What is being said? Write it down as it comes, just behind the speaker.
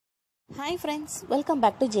Hi friends, welcome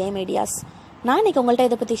back to Jayam Ideas. நான் இன்னைக்கு உங்கள்ட்ட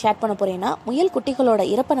இதை பற்றி ஷேர் பண்ண போகிறேன்னா முயல் குட்டிகளோட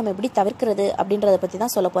இறப்பை நம்ம எப்படி தவிர்க்கிறது அப்படின்றத பற்றி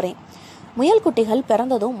தான் சொல்ல போகிறேன். முயல் குட்டிகள்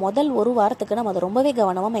பிறந்ததும் முதல் ஒரு வாரத்துக்கு நம்ம அதை ரொம்பவே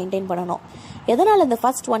கவனமாக மெயின்டைன் பண்ணணும். எதனால் இந்த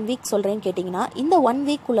ஃபர்ஸ்ட் 1 வீக் சொல்கிறேன்னு கேட்டிங்கன்னா, இந்த 1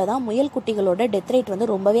 வீக்குள்ளே தான் முயல் குட்டிகளோட டெத் ரேட் வந்து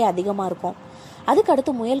ரொம்பவே அதிகமாக இருக்கும்.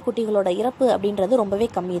 அதுக்கடுத்து முயல் குட்டிகளோட இறப்பு அப்படின்றது ரொம்பவே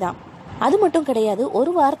கம்மி தான். அது மட்டும் கிடையாது,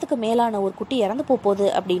 ஒரு வாரத்துக்கு மேலான ஒரு குட்டி இறந்து போகுது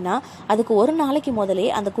அப்படின்னா அதுக்கு ஒரு நாளைக்கு முதலே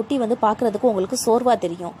அந்த குட்டி வந்து பார்க்குறதுக்கு உங்களுக்கு சோர்வாக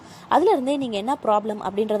தெரியும். அதுலேருந்தே நீங்கள் என்ன ப்ராப்ளம்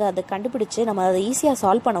அப்படின்றத அதை கண்டுபிடிச்சு நம்ம அதை ஈஸியாக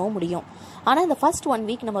சால்வ் பண்ணவும் முடியும். ஆனால் இந்த ஃபர்ஸ்ட் 1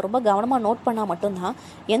 வீக் நம்ம ரொம்ப கவனமாக நோட் பண்ணால் மட்டும்தான்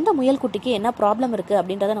எந்த முயல் குட்டிக்கு என்ன ப்ராப்ளம் இருக்குது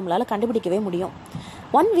அப்படின்றத நம்மளால் கண்டுபிடிக்கவே முடியும்.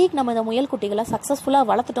 1 வீக் நம்ம இந்த முயல் குட்டிகளை சக்ஸஸ்ஃபுல்லாக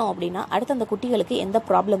வளர்த்துட்டோம் அப்படின்னா அடுத்த அந்த குட்டிகளுக்கு எந்த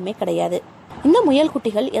ப்ராப்ளமே கிடையாது. இந்த முயல்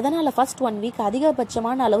குட்டிகள் எதனால் ஃபர்ஸ்ட் 1 வீக்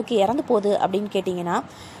அதிகபட்சமான அளவுக்கு இறந்து போகுது அப்படின்னு கேட்டிங்கன்னா,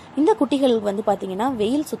 இந்த குட்டிகள் வந்து பார்த்தீங்கன்னா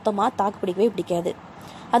வெயில் சுத்தமாக தாக்கு பிடிக்காது.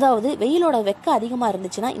 அதாவது வெயிலோட வெக்க அதிகமாக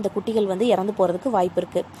இருந்துச்சுன்னா இந்த குட்டிகள் வந்து இறந்து போகிறதுக்கு வாய்ப்பு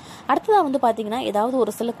இருக்குது. அடுத்ததாக வந்து பார்த்தீங்கன்னா, ஏதாவது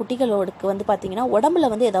ஒரு சில குட்டிகளோடுக்கு வந்து பார்த்தீங்கன்னா உடம்புல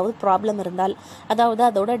வந்து ஏதாவது ப்ராப்ளம் இருந்தால், அதாவது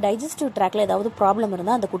அதோட டைஜஸ்டிவ் ட்ராக்ல ஏதாவது ப்ராப்ளம்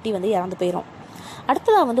இருந்தால் அந்த குட்டி வந்து இறந்து போயிடும்.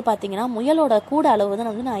 அடுத்ததாக வந்து பார்த்தீங்கன்னா, முயலோட கூட அளவு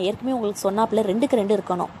வந்து நான் ஏற்கனவே உங்களுக்கு சொன்னாப்புல 2க்கு 2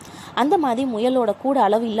 இருக்கணும். அந்த மாதிரி முயலோட கூட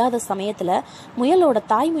அளவு இல்லாத சமயத்தில் முயலோட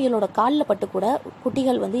தாய் முயலோட காலில் பட்டு கூட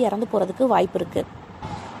குட்டிகள் வந்து இறந்து போகிறதுக்கு வாய்ப்பு இருக்குது.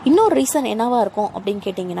 இன்னொரு ரீசன் என்னவா இருக்கும் அப்படின்னு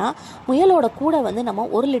கேட்டிங்கன்னா, முயலோட கூட வந்து நம்ம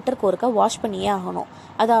 1 லிட்டருக்கு ஒருக்கா வாஷ் பண்ணியே ஆகணும்.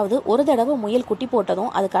 அதாவது ஒரு தடவை முயல் குட்டி போட்டதும்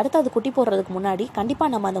அதுக்கு அடுத்து அது குட்டி போடுறதுக்கு முன்னாடி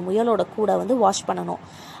கண்டிப்பாக நம்ம அந்த முயலோட கூட வந்து வாஷ் பண்ணணும்.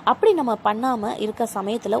 அப்படி நம்ம பண்ணாமல் இருக்க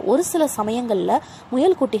சமயத்தில் ஒரு சில சமயங்களில்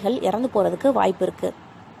முயல் குட்டிகள் இறந்து போகிறதுக்கு வாய்ப்பு இருக்குது.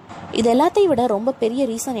 இது எல்லாத்தையும் விட ரொம்ப பெரிய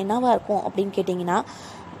ரீசன் என்னவா இருக்கும் அப்படின்னு கேட்டிங்கன்னா,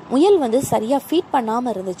 முயல் வந்து சரியாக ஃபீட்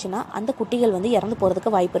பண்ணாமல் இருந்துச்சுன்னா அந்த குட்டிகள் வந்து இறந்து போகிறதுக்கு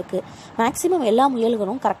வாய்ப்பு இருக்குது. மேக்ஸிமம் எல்லா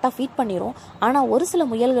முயல்களும் கரெக்டாக ஃபீட் பண்ணிடும். ஆனால் ஒரு சில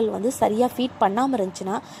முயல்கள் வந்து சரியாக ஃபீட் பண்ணாமல்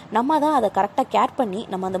இருந்துச்சுன்னா நம்ம தான் அதை கரெக்டாக கேர் பண்ணி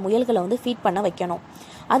நம்ம அந்த முயல்களை வந்து ஃபீட் பண்ண வைக்கணும்.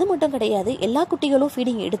 அது மட்டும் கிடையாது, எல்லா குட்டிகளும்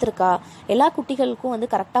ஃபீடிங் எடுத்திருக்கா, எல்லா குட்டிகளுக்கும் வந்து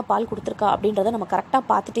கரெக்டாக பால் கொடுத்துருக்கா அப்படின்றத நம்ம கரெக்டாக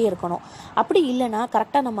பார்த்துட்டே இருக்கணும். அப்படி இல்லைனா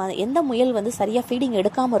கரெக்டாக நம்ம எந்த முயல் வந்து சரியாக ஃபீடிங்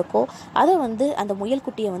எடுக்காமல் இருக்கோ அதை வந்து அந்த முயல்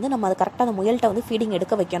குட்டியை வந்து நம்ம அதை கரெக்டாக அந்த முயல்கிட்ட வந்து ஃபீடிங்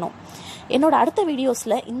எடுக்க வைக்கணும். என்னோட அடுத்த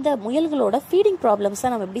வீடியோஸில் இந்த முயல்களோட ஃபீடிங் ப்ராப்ளம்ஸை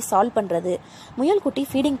நம்ம எப்படி சால்வ் பண்ணுறது, முயல் குட்டி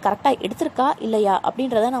ஃபீடிங் கரெக்டாக எடுத்திருக்கா இல்லையா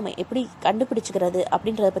அப்படின்றத நம்ம எப்படி கண்டுபிடிச்சிக்கிறது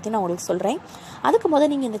அப்படின்றத பற்றி நான் உங்களுக்கு சொல்கிறேன். அதுக்கு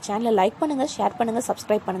முதல் நீங்கள் இந்த சேனலை லைக் பண்ணுங்கள், ஷேர் பண்ணுங்கள்,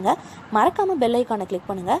 சப்ஸ்கிரைப் பண்ணுங்கள், மறக்காமல் பெல் ஐக்கானை கிளிக்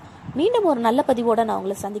பண்ணுங்கள். மீண்டும் ஒரு நல்ல பதிவோடு நான்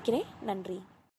உங்களை சந்திக்கிறேன். நன்றி.